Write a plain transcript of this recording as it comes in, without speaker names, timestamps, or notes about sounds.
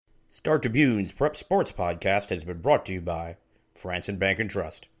Star Tribune's Prep Sports Podcast has been brought to you by Franson Bank and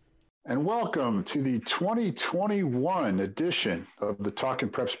Trust. And welcome to the 2021 edition of the Talking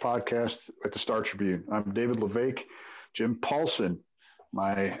Preps Podcast at the Star Tribune. I'm David LeVake. Jim Paulson,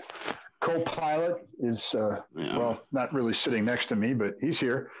 my co-pilot, is, not really sitting next to me, but he's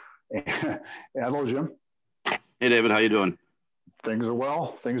here. Hello, Jim. Hey, David, how you doing? Things are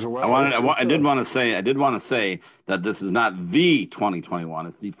well. I did want to say that this is not the 2021.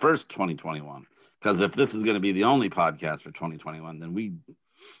 It's the first 2021. Because if this is going to be the only podcast for 2021, then we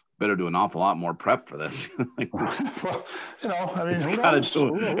better do an awful lot more prep for this. Well, it's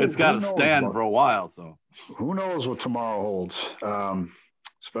got to stand for a while. So who knows what tomorrow holds,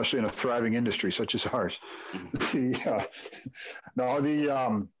 especially in a thriving industry such as ours.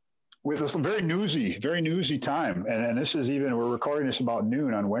 With this very newsy time, and this is we're recording this about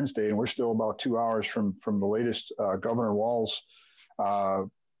noon on Wednesday, and we're still about 2 hours from the latest Governor Walz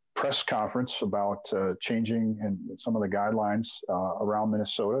press conference about changing and some of the guidelines around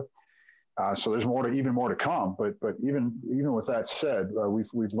Minnesota. So there's even more to come. But even with that said,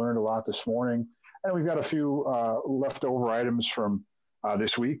 we've learned a lot this morning, and we've got a few leftover items from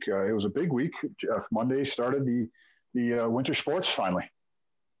this week. It was a big week. Monday started the winter sports finally.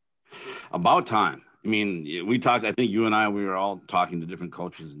 About time. I mean, we talked. I think you and I, we were all talking to different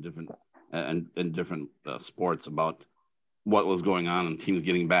coaches and different sports about what was going on and teams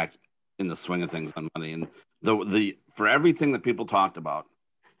getting back in the swing of things on Monday. And the for everything that people talked about,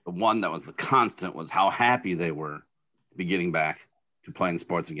 the one that was the constant was how happy they were to be getting back to playing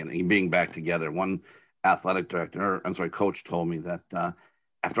sports again and being back together. One coach told me that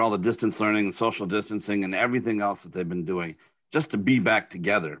after all the distance learning and social distancing and everything else that they've been doing, just to be back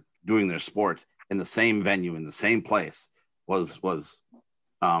together doing their sport in the same venue, in the same place was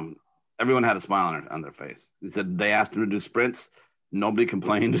everyone had a smile on their face. He said they asked them to do sprints. Nobody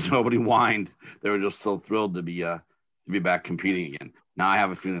complained. Nobody whined. They were just so thrilled to be back competing again. Now I have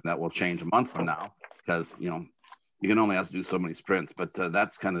a feeling that will change a month from now because, you can only have to do so many sprints, but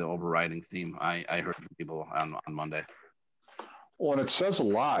that's kind of the overriding theme I heard from people on Monday. Well, and it says a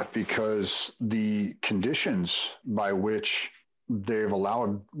lot because the conditions by which they've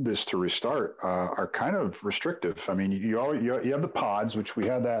allowed this to restart are kind of restrictive. I mean, you have the pods, which we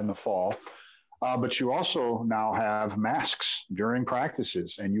had that in the fall, but you also now have masks during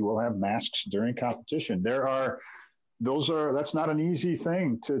practices, and you will have masks during competition. That's not an easy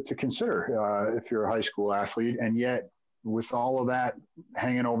thing to consider if you're a high school athlete, and yet with all of that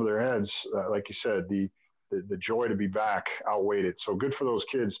hanging over their heads, like you said, the joy to be back outweighed it. So good for those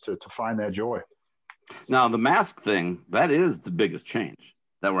kids to find that joy. Now, the mask thing, that is the biggest change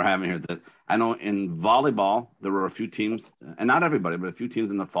that we're having here. That I know in volleyball, there were a few teams, and not everybody, but a few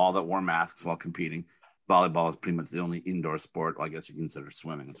teams in the fall that wore masks while competing. Volleyball is pretty much the only indoor sport. Well, I guess you consider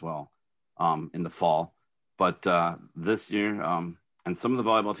swimming as well in the fall. But this year, and some of the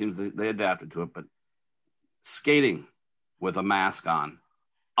volleyball teams, they adapted to it, but skating with a mask on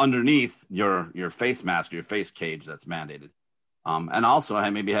underneath your face mask, your face cage that's mandated. And also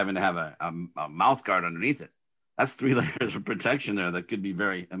maybe having to have a mouth guard underneath it. That's 3 layers of protection there that could be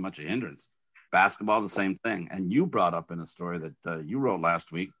very much a hindrance. Basketball, the same thing. And you brought up in a story that you wrote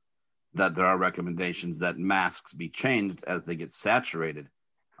last week that there are recommendations that masks be changed as they get saturated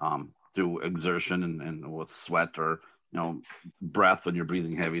through exertion and with sweat or breath when you're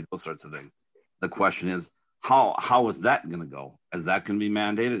breathing heavy, those sorts of things. The question is, how is that going to go? Is that going to be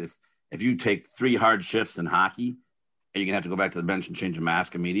mandated? If you take 3 hard shifts in hockey, you're going to have to go back to the bench and change a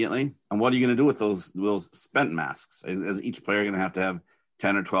mask immediately. And what are you going to do with those spent masks? Is each player going to have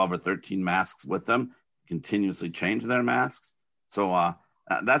 10 or 12 or 13 masks with them, continuously change their masks? So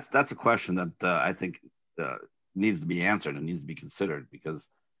that's a question that I think needs to be answered and needs to be considered, because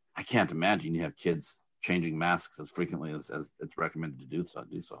I can't imagine you have kids changing masks as frequently as it's recommended to do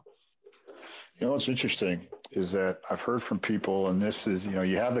so. What's interesting is that I've heard from people, and this is,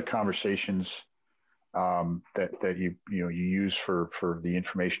 you have the conversations that you use for the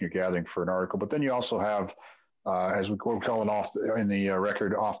information you're gathering for an article, but then you also have, as we call it,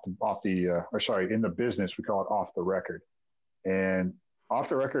 in the business we call it off the record, and off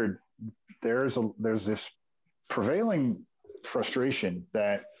the record there's this prevailing frustration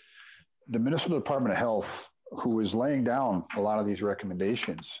that the Minnesota Department of Health, who is laying down a lot of these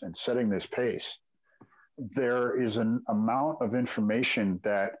recommendations and setting this pace, there is an amount of information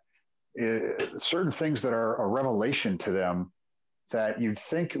that certain things that are a revelation to them that you'd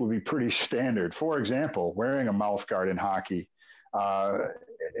think it would be pretty standard. For example, wearing a mouth guard in hockey.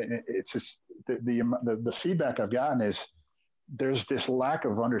 It's just the feedback I've gotten is there's this lack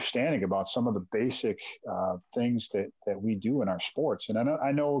of understanding about some of the basic things that we do in our sports. And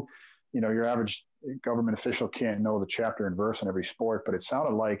I know, your average government official can't know the chapter and verse in every sport, but it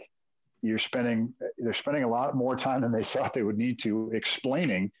sounded like they're spending a lot more time than they thought they would need to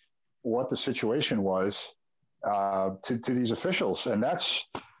explaining what the situation was to these officials. And that's,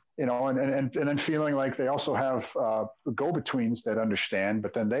 and then feeling like they also have go-betweens that understand,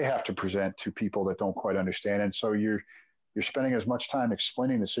 but then they have to present to people that don't quite understand. And so you're spending as much time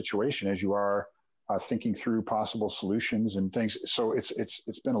explaining the situation as you are thinking through possible solutions and things. So it's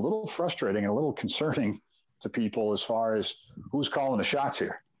been a little frustrating and a little concerning to people as far as who's calling the shots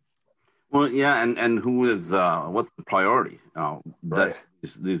here. Well, yeah, and who is what's the priority Right. that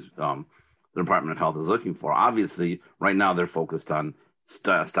these the Department of Health is looking for? Obviously, right now they're focused on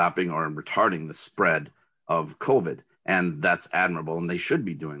stopping or retarding the spread of COVID, and that's admirable, and they should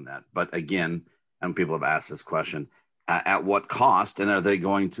be doing that. But again, and people have asked this question: at what cost? And are they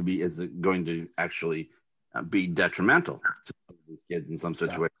going to be? Is it going to actually be detrimental to these kids in some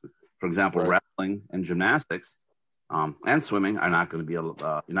situations? Yeah. For example, right. Wrestling and gymnastics. And swimming are not going to be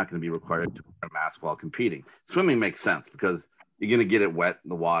you're not going to be required to wear a mask while competing. Swimming makes sense because you're going to get it wet in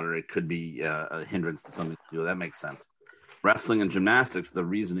the water. It could be a hindrance to something to do. That makes sense. Wrestling and gymnastics, the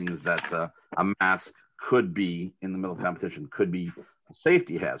reasoning is that a mask could be in the middle of competition, could be a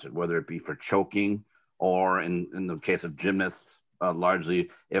safety hazard, whether it be for choking or in the case of gymnasts, largely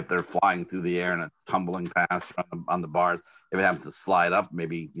if they're flying through the air in a tumbling pass on the bars, if it happens to slide up,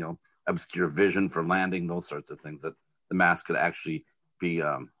 maybe, obscure vision for landing, those sorts of things, that the mask could actually be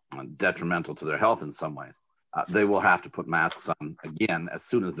detrimental to their health in some ways. They will have to put masks on again as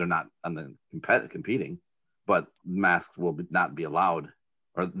soon as they're not on the competing, but masks will not be allowed,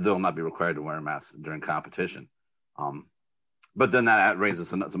 or they'll not be required to wear a mask during competition. But then that raises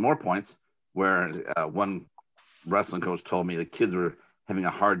some more points where one wrestling coach told me the kids were having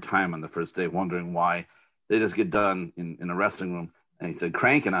a hard time on the first day, wondering why they just get done in a wrestling room. And he said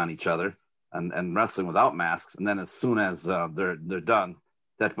cranking on each other and wrestling without masks. And then as soon as they're done,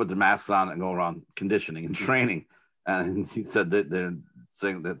 they have to put their masks on and go around conditioning and training. And he said that they're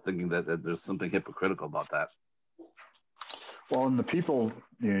thinking that there's something hypocritical about that. Well, and the people,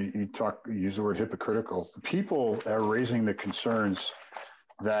 you use the word hypocritical. The people are raising the concerns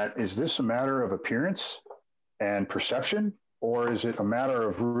that, is this a matter of appearance and perception, or is it a matter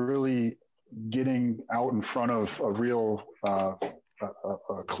of really getting out in front of a real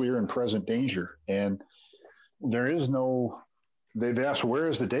a clear and present danger? And there is no. They've asked, where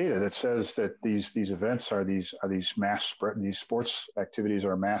is the data that says that these events are these mass spread, these sports activities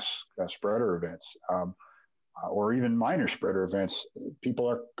are mass spreader events, or even minor spreader events?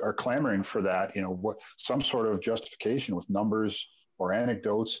 People are clamoring for that. What some sort of justification with numbers or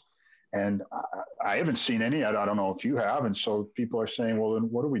anecdotes. And I haven't seen any. I don't know if you have. And so people are saying, well, then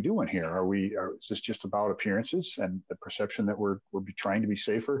what are we doing here? Is this just about appearances and the perception that we're trying to be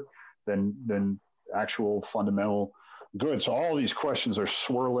safer than actual fundamental good? So all these questions are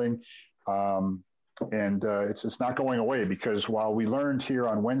swirling, and it's not going away, because while we learned here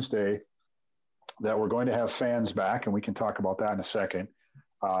on Wednesday that we're going to have fans back, and we can talk about that in a second,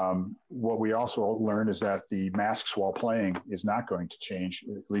 what we also learned is that the masks while playing is not going to change,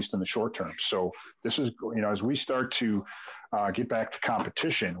 at least in the short term. So this is, as we start to get back to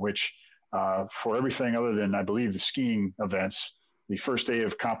competition, which for everything other than, I believe, the skiing events, the first day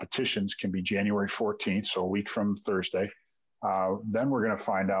of competitions can be January 14th, so a week from Thursday. Then we're going to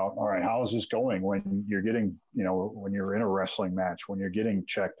find out, all right, how is this going when you're getting, when you're in a wrestling match, when you're getting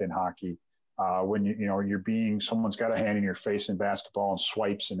checked in hockey, when you're being, someone's got a hand in your face in basketball and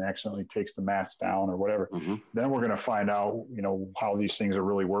swipes and accidentally takes the mask down or whatever. Mm-hmm. Then we're going to find out, how these things are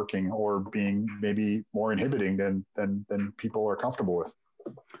really working, or being maybe more inhibiting than people are comfortable with.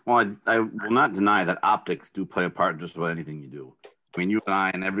 Well, I will not deny that optics do play a part in just about anything you do. I mean, you and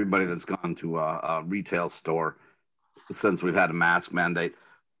I and everybody that's gone to a retail store since we've had a mask mandate,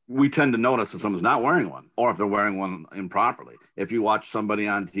 we tend to notice if someone's not wearing one, or if they're wearing one improperly. If you watch somebody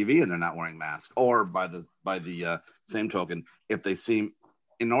on TV and they're not wearing masks, or by the same token, if they seem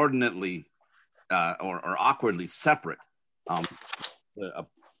inordinately or awkwardly separate,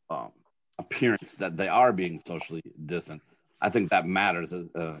 appearance that they are being socially distant, I think that matters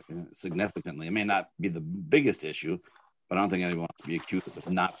significantly. It may not be the biggest issue, but I don't think anyone wants to be accused of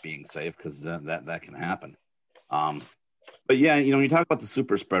not being safe, because that can happen. But yeah, when you talk about the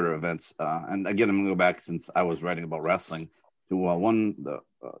super spreader events, and again, I'm going to go back, since I was writing about wrestling, to one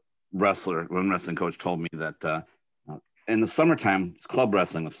wrestling coach told me that in the summertime, club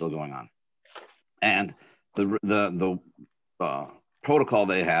wrestling was still going on. And the protocol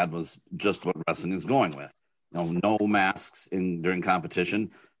they had was just what wrestling is going with. no masks during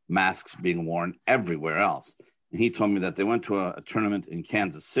competition, masks being worn everywhere else. And he told me that they went to a tournament in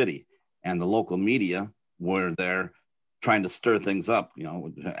Kansas City, and the local media were there trying to stir things up,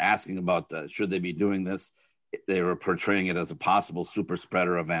 asking about should they be doing this. They were portraying it as a possible super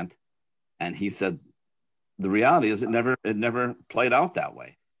spreader event. And he said, the reality is it never played out that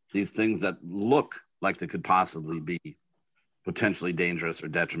way. These things that look like they could possibly be potentially dangerous or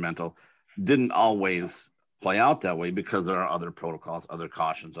detrimental didn't always play out that way, because there are other protocols, other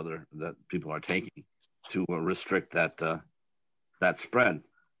cautions, that people are taking to restrict that spread.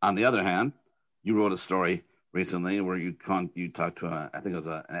 On the other hand, you wrote a story recently where you talked to I think it was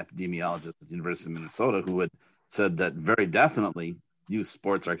an epidemiologist at the University of Minnesota who had said that very definitely youth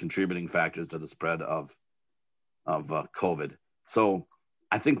sports are contributing factors to the spread of COVID. So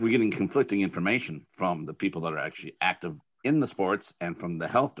I think we're getting conflicting information from the people that are actually active in the sports and from the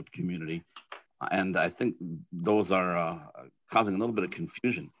health community. And I think those are causing a little bit of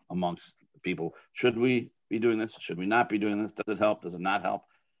confusion amongst people. Should we be doing this? Should we not be doing this? Does it help? Does it not help?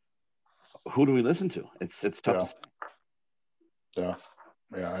 Who do we listen to? It's tough to say.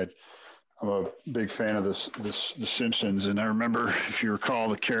 Yeah. I'm a big fan of The Simpsons, and I remember, if you recall,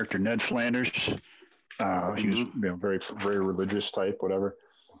 the character Ned Flanders. He was very, very religious type, whatever.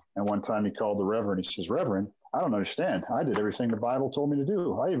 And one time he called the Reverend. He says, "Reverend, I don't understand. I did everything the Bible told me to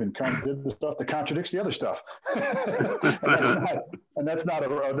do. I even kind of did the stuff that contradicts the other stuff." and that's not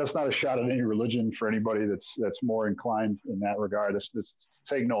a shot at any religion for anybody that's more inclined in that regard. That's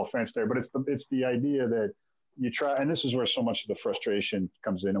take no offense there, but it's the idea that you try, and this is where so much of the frustration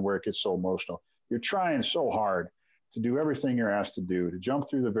comes in and where it gets so emotional. You're trying so hard to do everything you're asked to do, to jump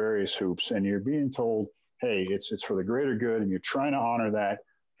through the various hoops, and you're being told, hey, it's for the greater good, and you're trying to honor that.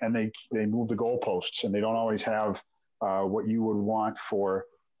 And they move the goalposts, and they don't always have what you would want for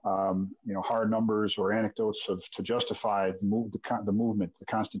hard numbers or anecdotes to justify the movement, the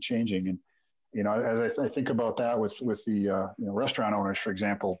constant changing. And as I think about that with the restaurant owners, for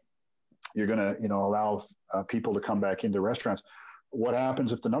example, you're going to allow people to come back into restaurants. What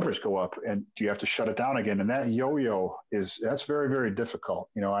happens if the numbers go up, and do you have to shut it down again? And that yo-yo that's very, very difficult.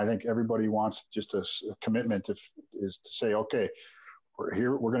 I think everybody wants just a commitment is to say, okay,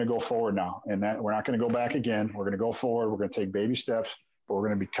 we're going to go forward now, and that we're not going to go back again. We're going to go forward. We're going to take baby steps, but we're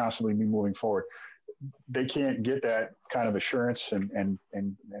going to be constantly moving forward. They can't get that kind of assurance, and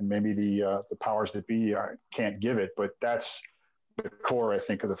maybe the powers that be can't give it. But that's the core, I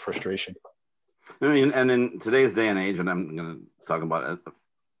think, of the frustration. I mean, and in today's day and age, and I'm going to talk about it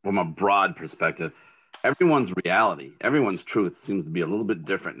from a broad perspective, everyone's reality, everyone's truth seems to be a little bit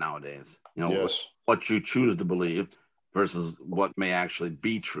different nowadays. Yes. What you choose to believe versus what may actually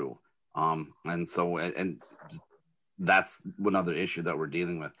be true. And so that's another issue that we're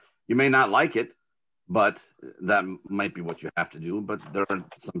dealing with. You may not like it, but that might be what you have to do. But there are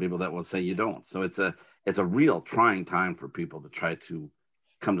some people that will say you don't. So it's a real trying time for people to try to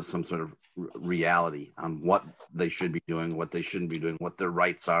come to some sort of reality on what they should be doing, what they shouldn't be doing, what their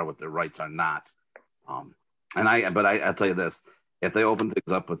rights are, what their rights are not. But I'll tell you this, if they open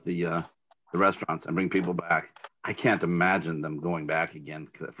things up with the restaurants and bring people back, I can't imagine them going back again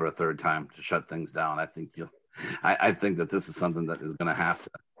for a third time to shut things down. I think that this is something that is going to have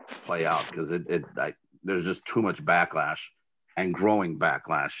to play out, because there's just too much backlash and growing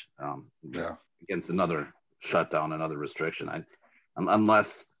backlash against another shutdown, another restriction.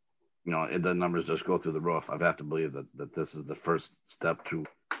 Unless the numbers just go through the roof, I have to believe that this is the first step to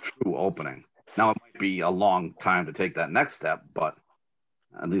true opening. Now, it might be a long time to take that next step, but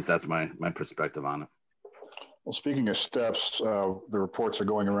at least that's my perspective on it. Well, speaking of steps, the reports are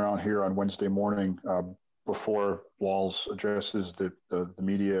going around here on Wednesday morning before Walz addresses the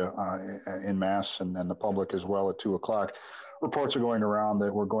media en masse and the public as well at 2:00. Reports are going around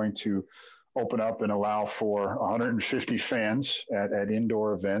that we're going to open up and allow for 150 fans at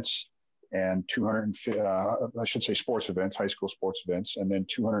indoor events, and 250, sports events, high school sports events, and then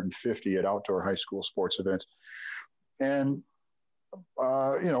 250 at outdoor high school sports events. And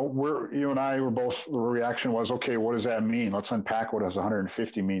you and I were both, the reaction was, okay, what does that mean? Let's unpack what does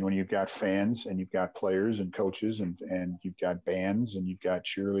 150 mean when you've got fans and you've got players and coaches and you've got bands and you've got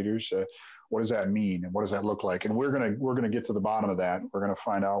cheerleaders. What does that mean? And what does that look like? And we're going to get to the bottom of that. We're going to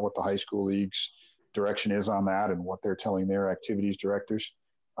find out what the high school league's direction is on that and what they're telling their activities directors.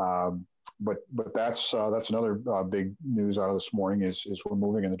 But that's another big news out of this morning is we're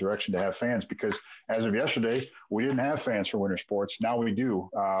moving in the direction to have fans, because as of yesterday, we didn't have fans for winter sports. Now we do.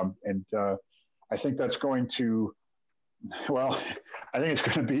 And I think that's going to, well, I think it's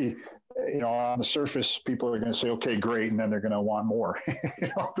going to be, on the surface, people are going to say, okay, great. And then they're going to want more,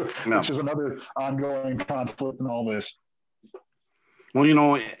 which is another ongoing conflict in all this. Well,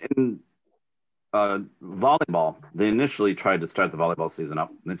 in volleyball, they initially tried to start the volleyball season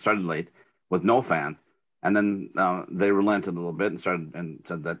up. They started late with no fans. And then they relented a little bit and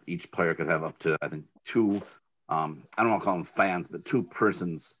said that each player could have up to, I think, two, I don't want to call them fans, but two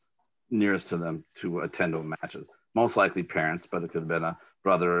persons nearest to them to attend to matches. Most likely parents, but it could have been a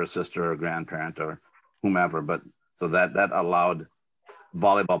brother or a sister or a grandparent or whomever. But so that allowed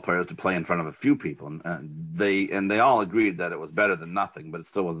volleyball players to play in front of a few people. And they all agreed that it was better than nothing, but it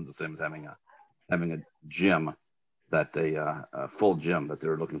still wasn't the same as having a gym a full gym that they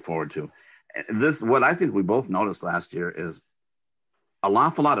were looking forward to. What I think we both noticed last year is an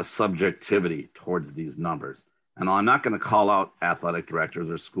awful lot of subjectivity towards these numbers. And I'm not going to call out athletic directors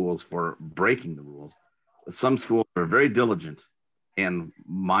or schools for breaking the rules. Some schools are very diligent in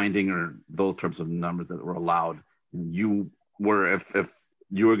minding or those types of numbers that were allowed. You were, if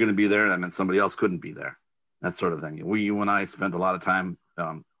you were going to be there, that meant somebody else couldn't be there. That sort of thing. You and I spent a lot of time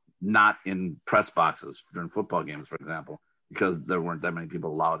not in press boxes during football games, for example, because there weren't that many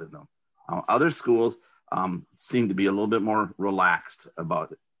people allowed in them. Other schools seem to be a little bit more relaxed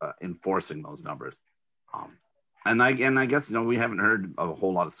about enforcing those numbers. And I guess, we haven't heard of a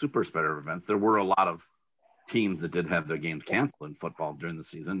whole lot of super spreader events. There were a lot of teams that did have their games canceled in football during the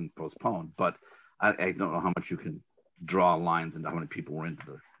season and postponed, but I don't know how much you can draw lines into how many people were into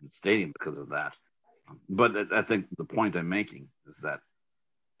the stadium because of that. But I think the point I'm making is that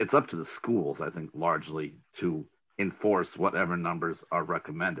it's up to the schools, I think, largely to enforce whatever numbers are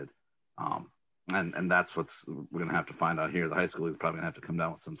recommended. And that's we're going to have to find out here. The high school is probably going to have to come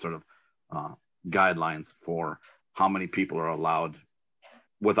down with some sort of guidelines for how many people are allowed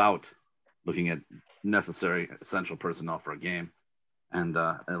without looking at necessary essential personnel for a game. And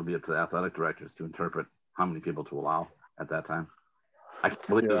it'll be up to the athletic directors to interpret how many people to allow at that time. I can't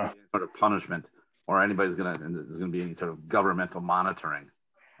believe there's any sort of punishment or there's going to be any sort of governmental monitoring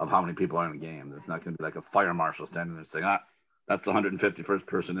of how many people are in a game. There's not going to be like a fire marshal standing there saying, that's the 151st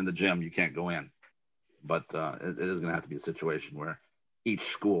person in the gym. You can't go in. But it is going to have to be a situation where each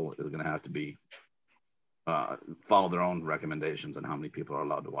school is going to have to be follow their own recommendations on how many people are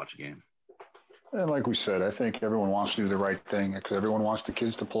allowed to watch a game. And like we said, I think everyone wants to do the right thing because everyone wants the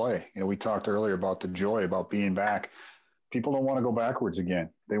kids to play. We talked earlier about the joy about being back. People don't want to go backwards again.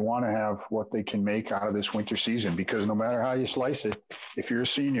 They want to have what they can make out of this winter season because no matter how you slice it, if you're a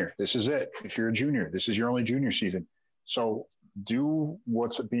senior, this is it. If you're a junior, this is your only junior season. So do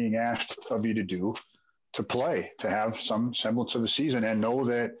what's being asked of you to do to play, to have some semblance of a season and know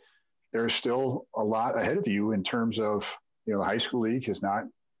that there's still a lot ahead of you in terms of, the high school league has not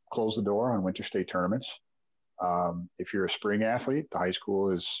closed the door on winter state tournaments. If you're a spring athlete, the high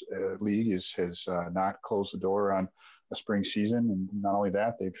school league has not closed the door on a spring season. And not only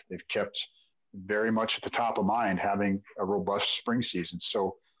that, they've kept very much at the top of mind having a robust spring season.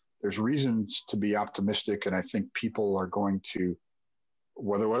 So there's reasons to be optimistic. And I think people are going to,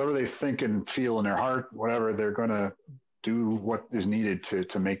 whatever they think and feel in their heart, whatever, they're going to do what is needed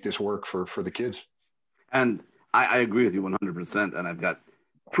to make this work for the kids. And I agree with you 100%. And I've got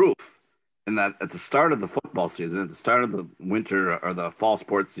proof in that at the start of the football season, at the start of the winter or the fall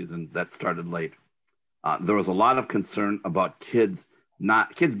sports season that started late, there was a lot of concern about kids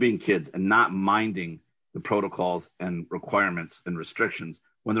being kids and not minding the protocols and requirements and restrictions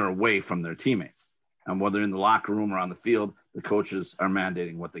when they're away from their teammates. And whether in the locker room or on the field, the coaches are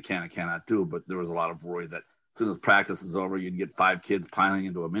mandating what they can and cannot do. But there was a lot of worry that as soon as practice is over, you'd get 5 kids piling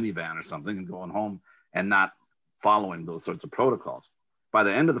into a minivan or something and going home and not following those sorts of protocols. By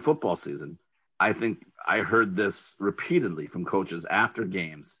the end of the football season, I think I heard this repeatedly from coaches after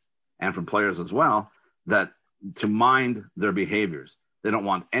games and from players as well, that to mind their behaviors. They don't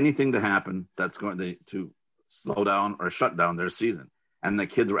want anything to happen that's going to slow down or shut down their season. And the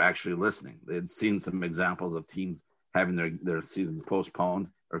kids were actually listening. They had seen some examples of teams having their seasons postponed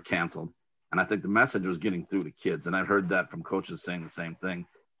or canceled. And I think the message was getting through to kids. And I've heard that from coaches saying the same thing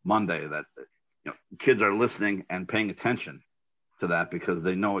Monday, that kids are listening and paying attention to that because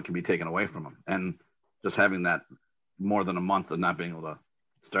they know it can be taken away from them. And just having that more than a month of not being able to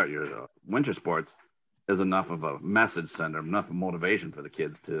start your winter sports is enough of a message sender, enough of motivation for the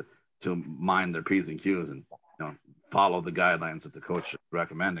kids to mind their P's and Q's and follow the guidelines that the coach is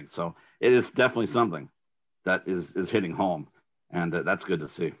recommending. So it is definitely something that is hitting home, and that's good to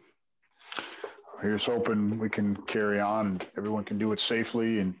see. Here's hoping we can carry on and everyone can do it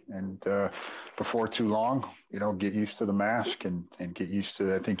safely and before too long, get used to the mask and get used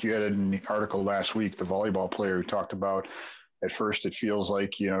to, I think you had an article last week, the volleyball player who talked about at first it feels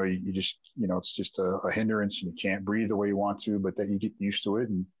like, you just, it's just a hindrance and you can't breathe the way you want to, but then you get used to it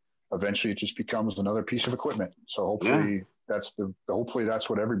and eventually it just becomes another piece of equipment. So hopefully hopefully that's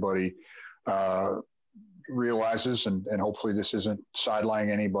what everybody realizes, and hopefully this isn't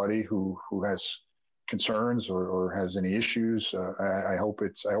sidelining anybody who has concerns or has any issues. I hope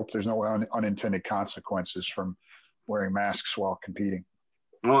there's no unintended consequences from wearing masks while competing.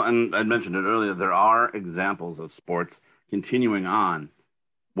 Well, and I mentioned it earlier, there are examples of sports continuing on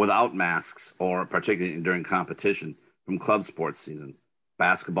without masks, or particularly during competition, from club sports seasons.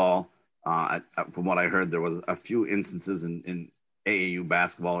 Basketball, from what I heard, there was a few instances in AAU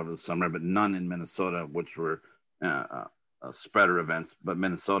basketball over the summer, but none in Minnesota, which were spreader events. But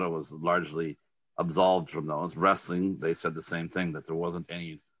Minnesota was largely absolved from those. Wrestling, they said the same thing, that there wasn't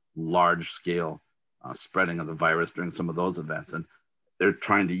any large-scale spreading of the virus during some of those events. And they're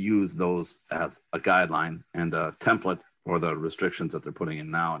trying to use those as a guideline and a template for the restrictions that they're putting in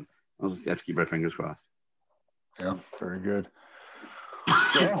now. And we'll just have to keep our fingers crossed. Yeah, very good.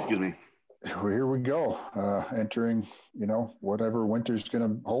 Excuse me. Well, here we go, entering, whatever winter's going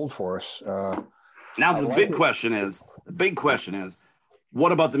to hold for us. Now, the big question is,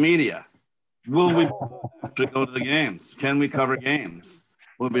 what about the media? Will we actually go to the games? Can we cover games?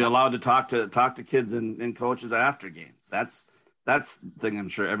 Will we be allowed to talk to kids and coaches after games? That's the thing I'm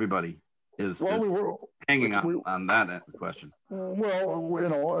sure everybody is hanging on that question. Well,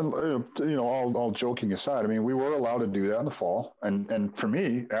 all joking aside, I mean, we were allowed to do that in the fall, and for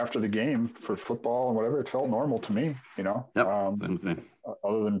me, after the game for football and whatever, it felt normal to me. Yep, same thing.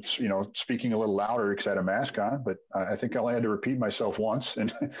 Other than speaking a little louder because I had a mask on, but I think I only had to repeat myself once,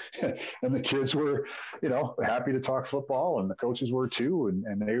 and and the kids were happy to talk football, and the coaches were too,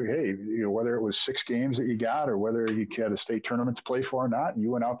 and they whether it was 6 games that you got or whether you had a state tournament to play for or not, and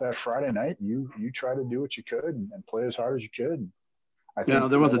you went out that Friday night, you tried to do what you could and play as hard as you could. I think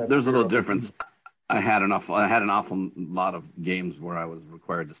there's a little difference. I had an awful lot of games where I was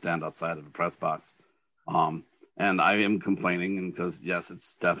required to stand outside of the press box. And I am complaining because yes,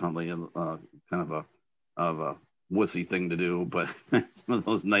 it's definitely a kind of a wussy thing to do, but some of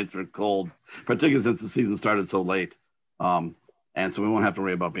those nights are cold, particularly since the season started so late. And so we won't have to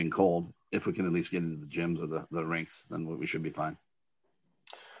worry about being cold. If we can at least get into the gyms or the rinks, then we should be fine.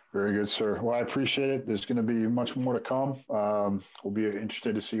 Very good, sir. Well, I appreciate it. There's going to be much more to come. We'll be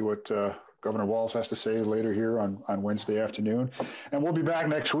interested to see what Governor Walz has to say later here on Wednesday afternoon. And we'll be back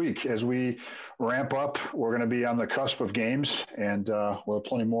next week as we ramp up. We're going to be on the cusp of games, and we'll have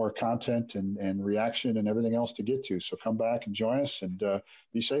plenty more content and reaction and everything else to get to. So come back and join us, and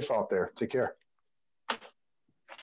be safe out there. Take care.